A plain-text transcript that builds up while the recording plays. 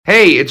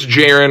Hey, it's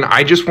Jaron.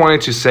 I just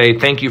wanted to say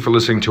thank you for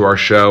listening to our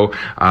show.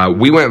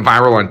 We went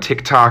viral on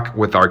TikTok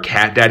with our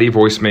Cat Daddy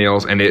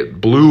voicemails, and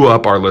it blew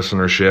up our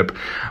listenership.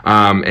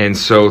 And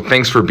so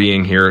thanks for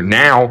being here.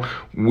 Now,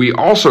 we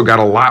also got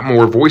a lot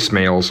more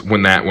voicemails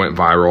when that went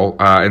viral,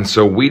 and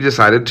so we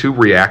decided to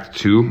react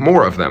to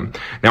more of them.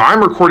 Now,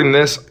 I'm recording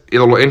this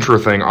little intro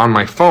thing on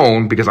my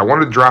phone because I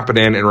wanted to drop it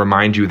in and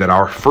remind you that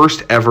our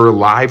first ever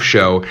live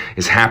show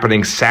is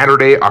happening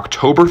Saturday,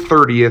 October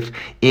 30th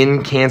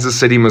in Kansas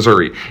City,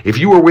 Missouri. If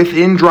you are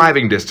within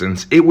driving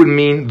distance, it would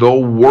mean the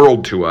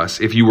world to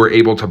us if you were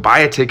able to buy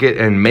a ticket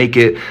and make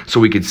it so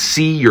we could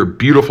see your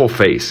beautiful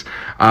face.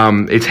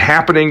 It's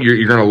happening.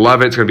 You're going to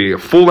love it. It's going to be a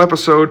full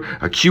episode,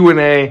 a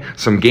Q&A,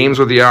 some games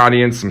with the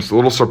audience, some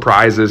little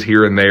surprises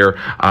here and there.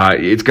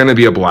 It's going to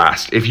be a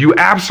blast. If you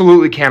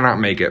absolutely cannot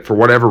make it for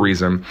whatever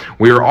reason,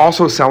 we are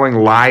also selling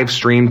live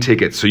stream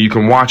tickets, so you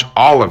can watch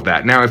all of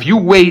that. Now, if you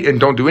wait and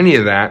don't do any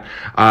of that,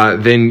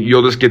 then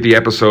you'll just get the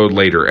episode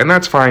later, and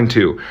that's fine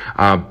too.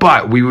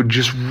 But we would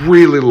just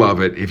really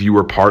love it if you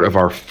were part of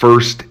our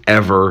first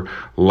ever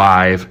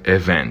live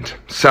event.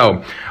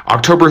 So,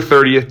 October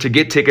 30th, to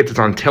get tickets, it's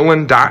on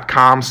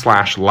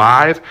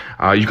Tillin.com/live.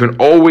 You can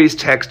always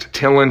text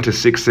Tillin to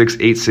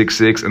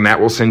 66866, and that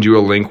will send you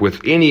a link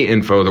with any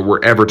info that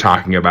we're ever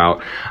talking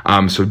about.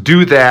 So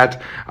do that,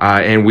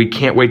 and we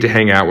can't wait to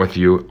hang out with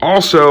you.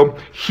 Also,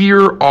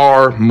 here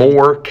are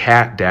more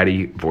Cat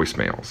Daddy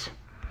voicemails.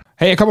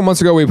 Hey, a couple months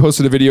ago, we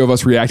posted a video of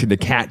us reacting to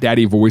Cat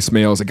Daddy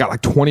voicemails. It got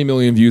like 20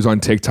 million views on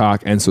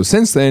TikTok. And so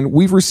since then,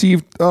 we've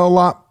received a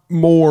lot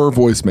more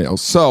voicemails.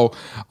 So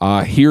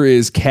here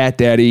is Cat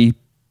Daddy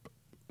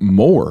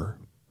more.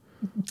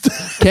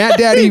 Cat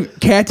Daddy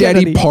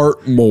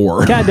part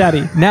more. Cat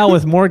Daddy, now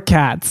with more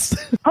cats.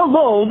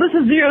 Hello, this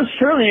is the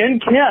Australian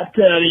Cat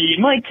Daddy.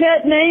 My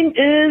cat name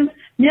is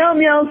Meow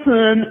Meow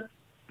Sun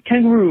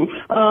Kangaroo.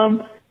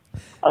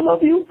 I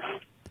love you.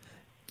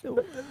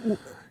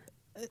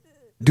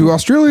 Do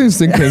Australians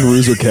think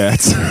kangaroos are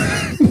cats?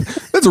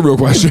 That's a real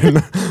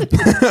question.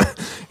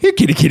 Here,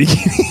 kitty, kitty,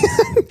 kitty.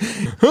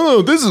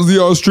 Hello, this is the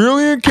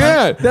Australian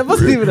cat. That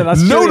wasn't even an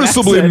Australian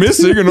Noticeably accent.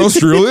 missing an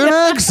Australian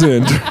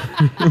accent.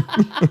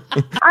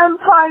 I'm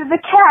part of the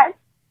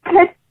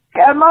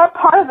I'm a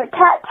part of the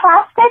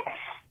Cat-tastic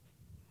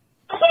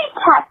Kitty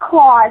Cat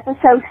Claws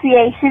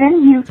Association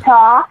in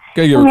Utah.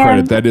 Gotta give her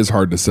credit. That is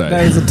hard to say.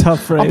 That is a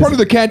tough phrase. I'm part of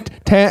the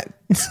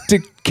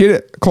Cat-tastic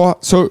Kitty Claw.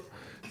 So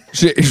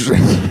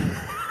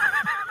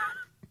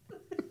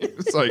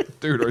it's like,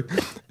 dude,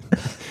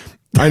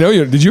 I know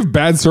you. Did you have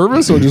bad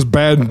service or just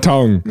bad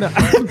tongue? No.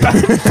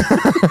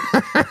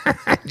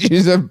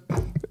 She's a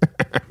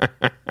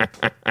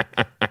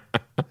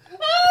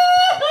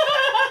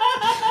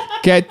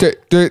cat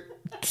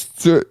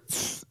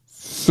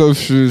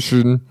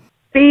association.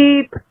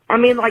 Beep. I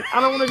mean, like,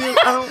 I don't want to do.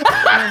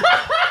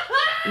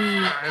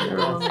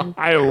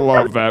 I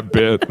love that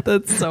bit.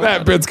 That's so that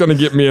funny. bit's gonna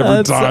get me every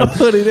That's time.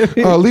 so funny to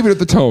me. Leave it at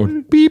the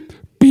tone. Beep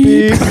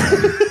beep.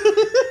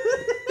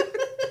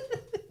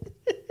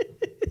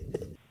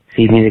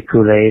 Feed me the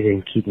Kool-Aid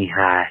and keep me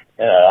high.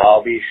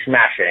 I'll be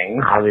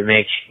smashing. I'll be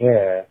make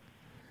sure.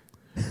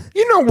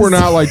 You know, we're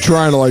not like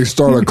trying to like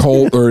start a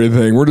cult or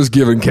anything. We're just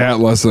giving cat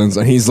lessons.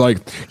 And he's like,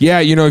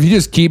 yeah, you know, if you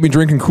just keep me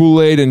drinking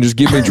Kool-Aid and just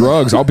give me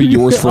drugs, I'll be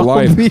yours for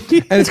life. And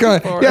it's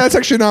kind of, yeah, that's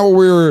actually not what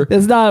we were.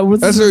 It's not.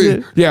 That's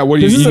yeah, what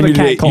do you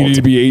need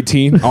to be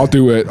 18? I'll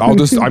do it. I'll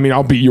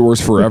be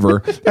yours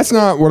forever. That's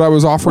not what I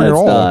was offering at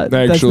all.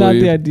 Actually, that's not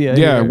the idea.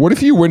 Yeah. Here. What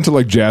if you went to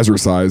like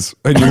Jazzercise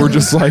and you were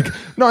just like,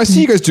 no, I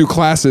see you guys do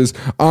classes.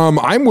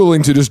 I'm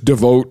willing to just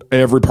devote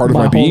every part of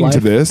my being to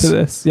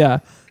this. Yeah.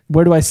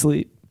 Where do I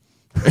sleep?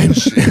 And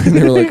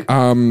they were like,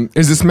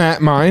 is this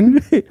Matt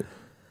mine?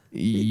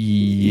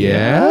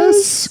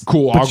 Yes.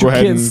 Cool. I'll go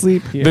ahead and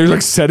sleep here. They're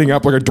like setting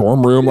up like a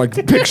dorm room, like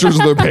pictures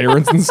of their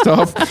parents and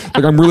stuff.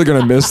 Like, I'm really going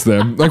to miss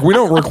them. Like, we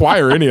don't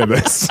require any of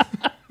this.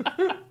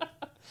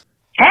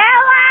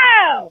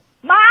 Hello!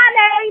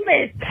 My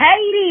name is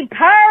Katy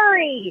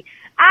Perry.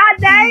 I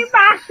named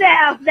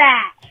myself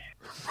that.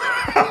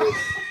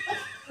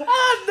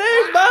 I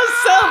named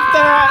myself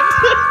that.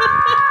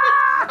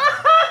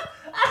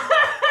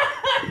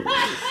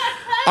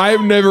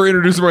 I've never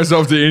introduced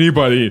myself to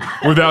anybody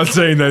without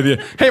saying that.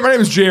 Hey, my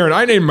name is Jaron.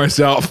 I named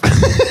myself.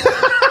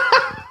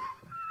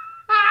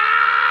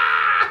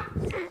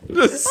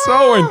 That's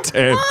so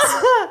intense.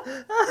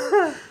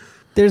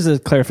 There's a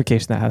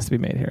clarification that has to be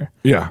made here.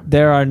 Yeah.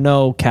 There are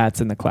no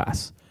cats in the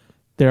class.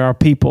 There are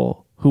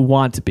people who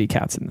want to be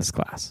cats in this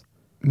class.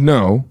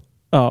 No.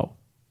 Oh.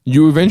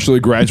 You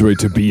eventually graduate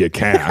to be a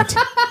cat.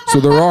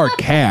 So there are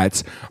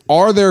cats.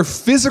 Are there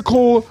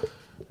physical,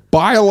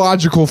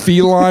 biological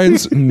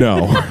felines?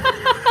 No.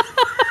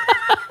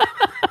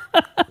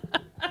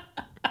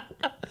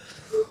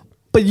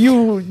 But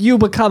you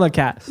become a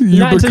cat. You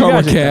Not until become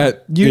a graduate.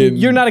 cat.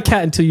 You're not a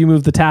cat until you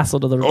move the tassel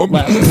to the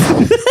left.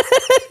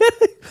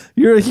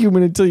 You're a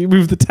human until you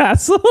move the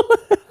tassel.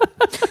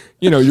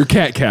 You know, your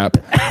cat cap.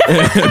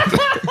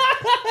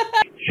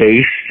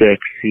 Hey,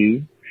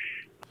 sexy.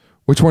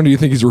 Which one do you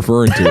think he's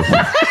referring to?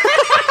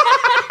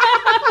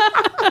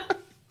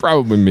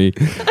 Probably me.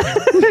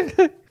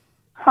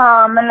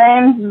 Hi, my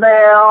name's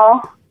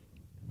Bill.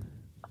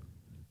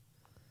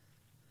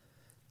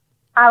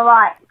 I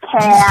like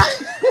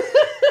cats.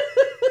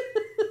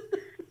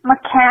 My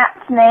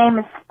cat's name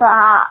is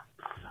Spots.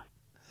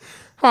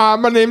 Hi,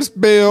 my name's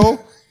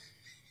Bill.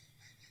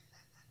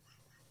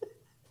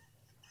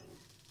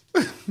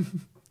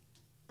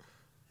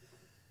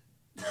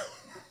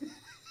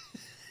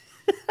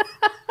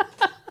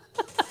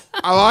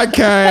 I like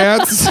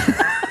cats.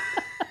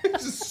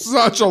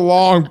 Such a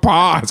long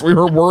pause. We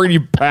were worried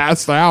you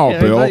passed out,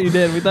 Yeah, Bill. we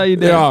thought you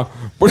did. Yeah.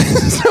 What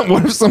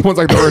if someone's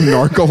like they're a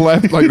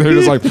narcoleptic? Like they're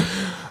just like,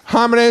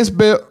 hi, my name's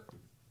Bill.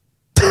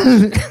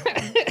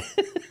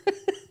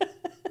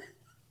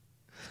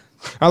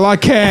 I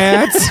like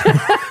cats.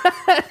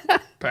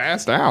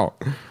 Passed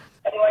out.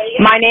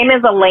 My name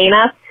is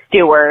Elena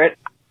Stewart,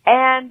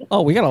 and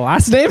Oh, we got a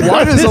last name?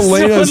 Why does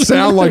Elena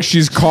sound like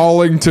she's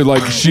calling to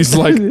like she's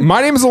like,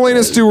 my name is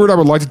Elena Stewart. I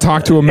would like to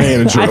talk to a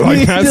manager. I Like need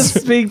to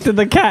that's speak to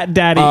the cat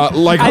daddy.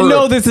 like I her-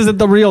 know this isn't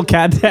the real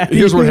cat daddy.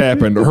 Here's what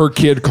happened. Her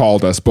kid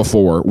called us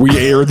before. We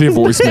aired the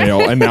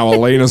voicemail, and now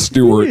Elena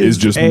Stewart is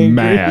just angry.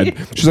 mad.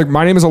 She's like,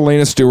 my name is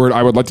Elena Stewart.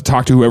 I would like to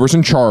talk to whoever's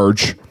in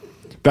charge.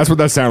 That's what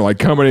that sounded like,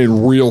 coming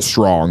in real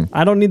strong.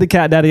 I don't need the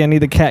cat daddy. I need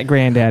the cat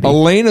granddaddy.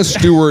 Elena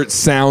Stewart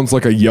sounds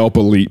like a Yelp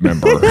Elite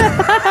member.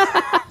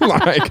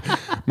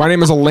 Like, my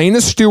name is Elena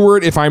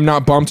Stewart. If I'm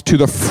not bumped to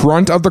the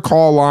front of the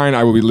call line,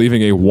 I will be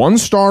leaving a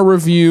 1-star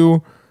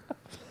review.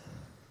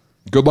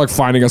 Good luck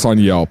finding us on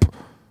Yelp.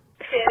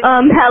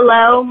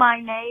 Hello,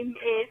 my name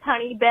is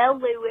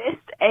Honeybell Lewis,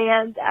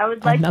 and I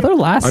would like Another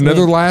last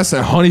Another name. last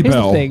Here's the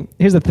Honeybell.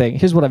 thing.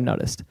 Here's what I've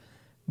noticed.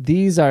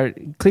 These are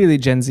clearly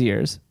Gen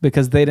Zers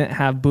because they didn't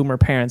have boomer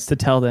parents to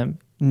tell them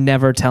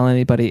never tell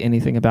anybody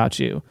anything about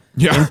you,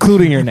 Yeah.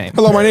 including your name.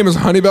 Hello, my name is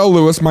Honeybell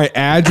Lewis. My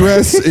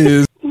address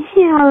is.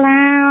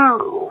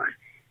 Hello,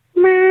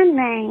 my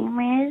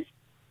name is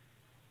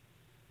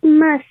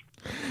Must.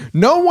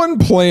 No one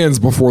plans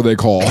before they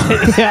call.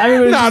 Yeah,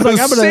 everybody's Not just like,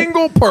 a I'm gonna-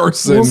 single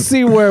person. We'll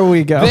see where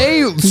we go.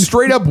 They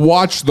straight up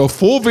watched the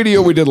full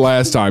video we did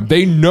last time.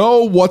 They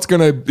know what's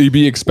going to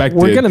be expected.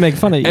 We're gonna make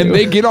fun of you. And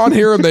they get on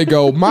here and they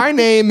go, my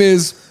name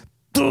is.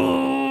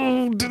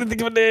 Didn't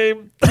think of a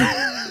name.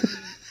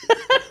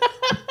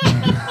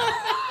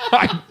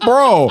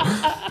 Bro,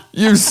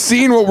 you've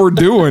seen what we're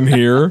doing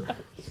here.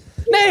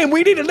 Name.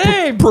 We need a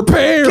name.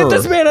 Prepare. Give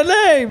this man a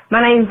name.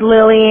 my name's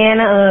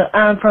Liliana.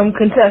 I'm from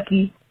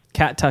Kentucky.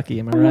 Cat Tucky.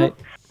 Am I right?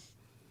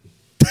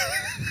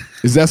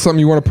 Is that something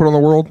you want to put on the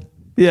world?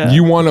 Yeah.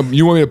 You want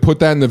me to put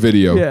that in the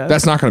video? Yeah.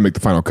 That's not going to make the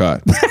final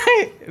cut.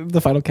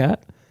 The final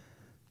cat.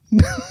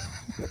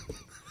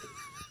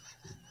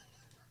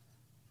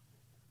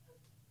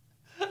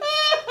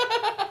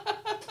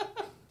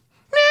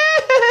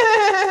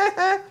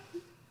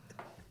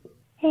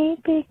 Hey,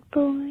 big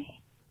boy.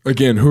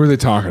 Again, who are they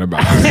talking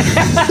about?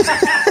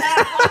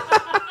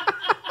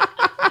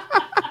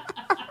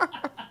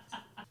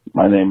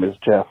 My name is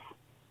Jeff.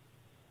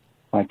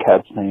 My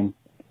cat's name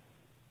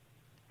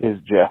is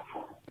Jeff.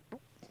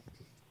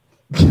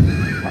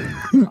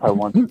 I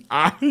want.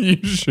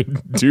 You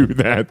should do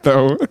that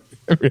though.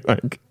 I mean,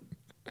 like,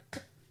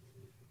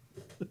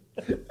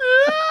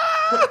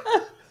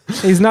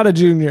 He's not a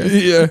junior.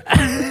 yeah.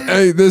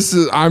 Hey,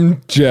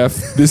 I'm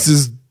Jeff. This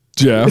is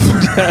Jeff.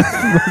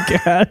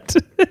 Cat.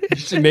 You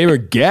should name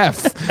it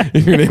Geff.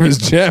 If your name is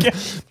Jeff,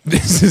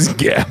 this is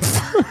Geff.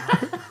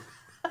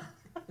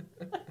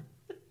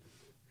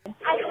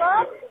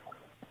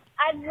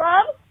 I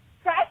love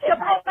scratching up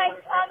my tongue,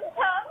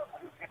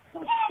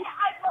 and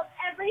I love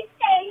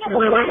everything.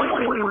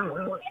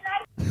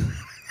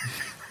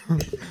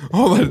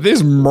 Oh,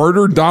 this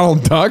murder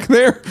Donald Duck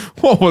there?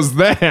 What was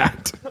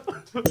that?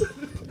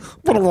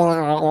 My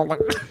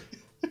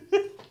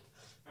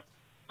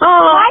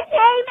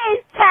name is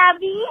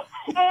Tabby,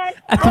 and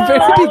At the very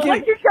beginning.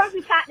 what's your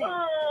chosen cat name?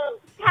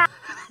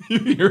 You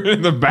hear it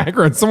in the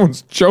background.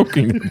 Someone's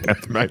choking to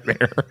death back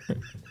there.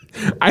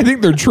 I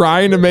think they're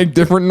trying to make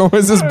different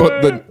noises,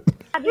 but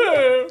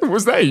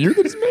was that you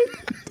that just made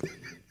that?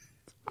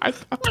 I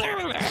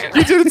thought,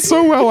 you did it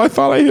so well. I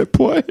thought I hit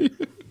play.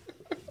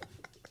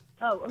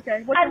 Oh,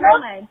 okay. What's your real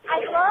name?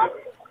 I love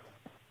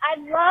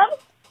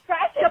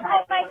scratching up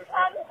my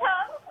tongue,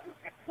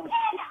 and I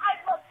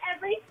love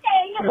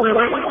everything.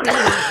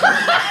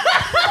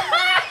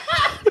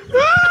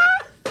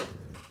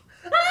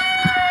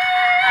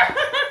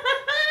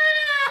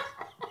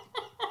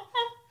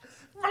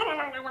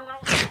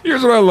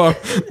 Here's what I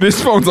love.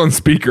 This phone's on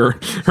speaker,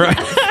 right?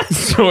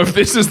 So if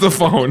this is the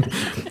phone,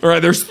 all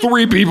right, there's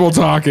 3 people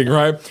talking,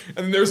 right?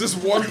 And there's this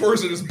one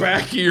person who's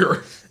back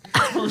here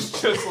who's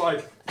just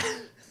like,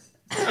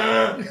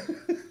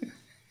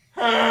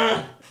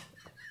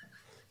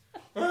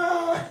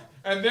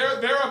 and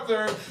they're up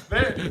there,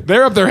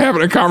 they're up there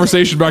having a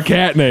conversation about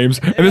cat names,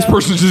 and this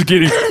person's just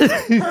getting.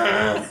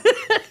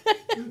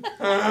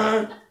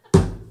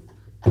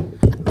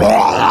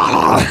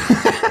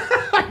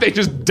 They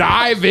just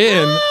dive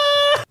in.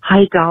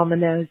 Hi,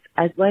 Domino's.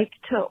 I'd like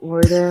to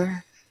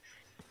order.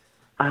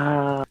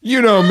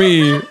 You know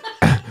me.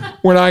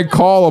 when I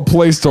call a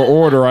place to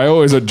order, I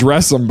always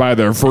address them by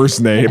their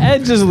first name.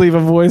 And just leave a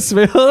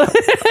voicemail.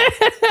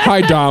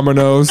 Hi,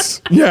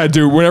 Domino's. Yeah,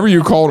 dude, whenever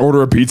you call and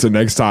order a pizza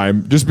next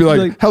time, just be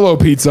like hello,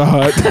 Pizza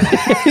Hut.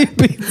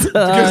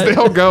 Because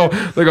they'll go,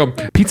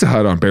 Pizza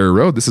Hut on Barry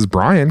Road. This is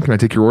Brian. Can I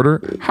take your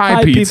order?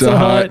 Hi, Pizza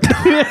Hut.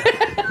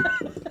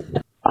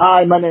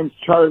 Hi, my name's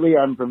Charlie.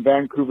 I'm from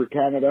Vancouver,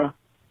 Canada.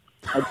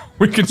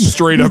 We can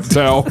straight up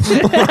tell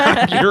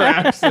your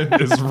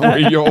accent is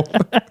real.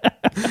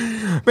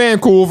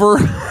 Vancouver.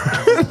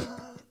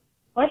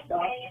 What the?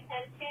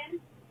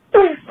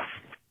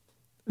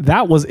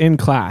 That was in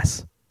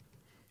class.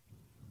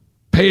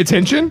 Pay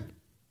attention?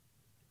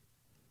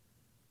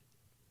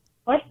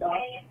 What the?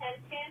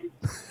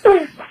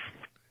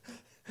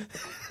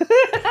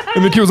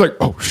 And the kid was like,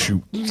 oh,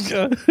 shoot.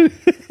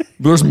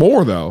 There's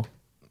more, though.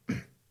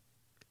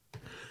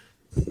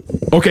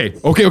 Okay.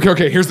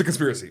 Here's the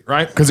conspiracy,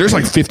 right? Because there's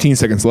like 15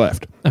 seconds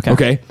left.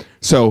 Okay.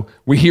 So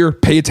we hear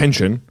pay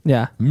attention.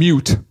 Yeah.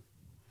 Mute.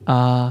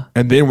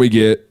 And then we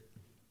get.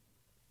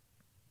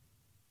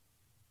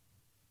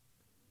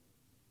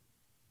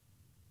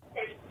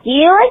 Do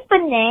you like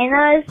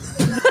bananas?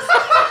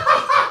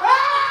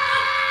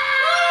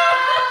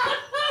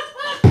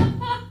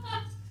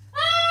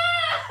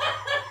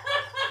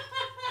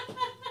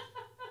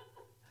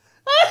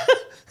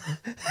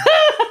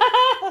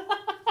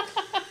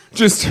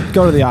 Just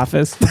go to the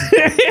office.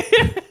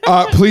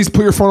 Please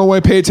put your phone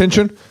away. Pay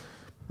attention.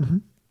 Mm-hmm.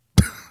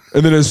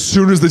 And then as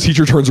soon as the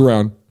teacher turns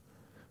around,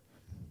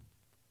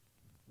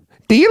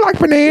 do you like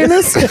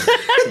bananas?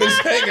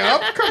 Just hang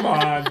up. Come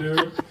on,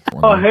 dude.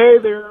 Oh, hey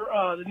there.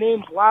 The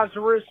name's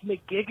Lazarus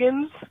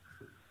McGiggins.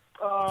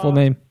 Full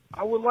name.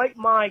 I would like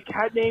my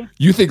cat name.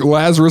 You think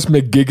Lazarus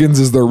McGiggins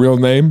is their real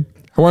name?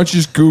 Why don't you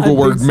just Google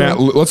where Matt?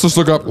 Let's just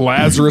look up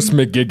Lazarus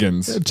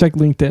McGiggins. Check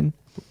LinkedIn.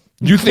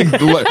 You think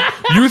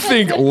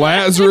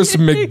Lazarus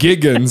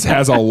McGiggins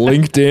has a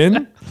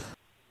LinkedIn?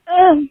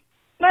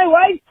 My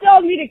wife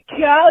told me to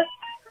cut.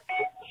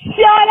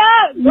 Shut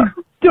up,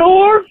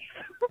 dwarf.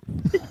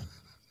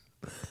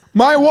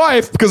 My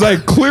wife, because I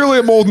clearly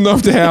am old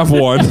enough to have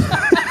one,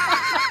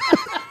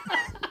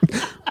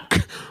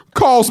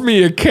 calls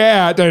me a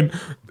cat, and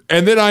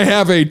then I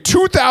have a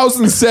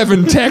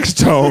 2007 text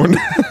tone.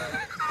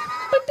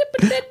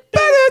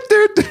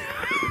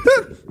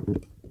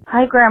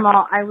 Hi,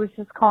 Grandma. I was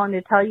just calling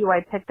to tell you I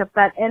picked up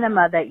that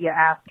enema that you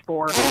asked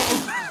for.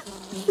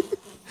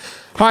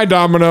 Hi,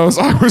 Domino's.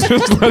 I was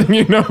just letting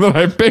you know that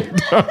I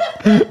picked up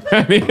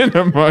that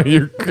enema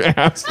you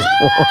asked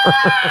for.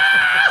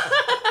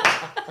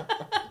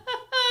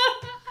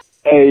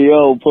 Hey,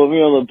 yo, put me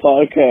on the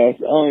podcast.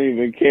 I don't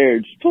even care.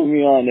 Just put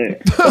me on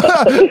it.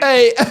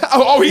 Hey,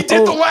 he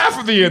did the laugh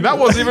at the end. That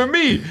wasn't even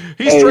me.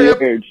 He hey, straight up.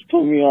 Just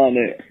put me on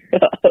it.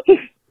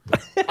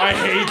 I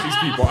hate these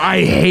people.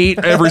 I hate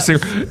every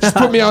single. Just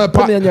put me on the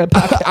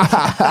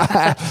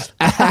podcast.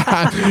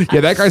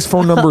 Yeah, that guy's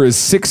phone number is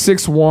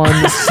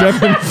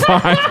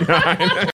 661-759.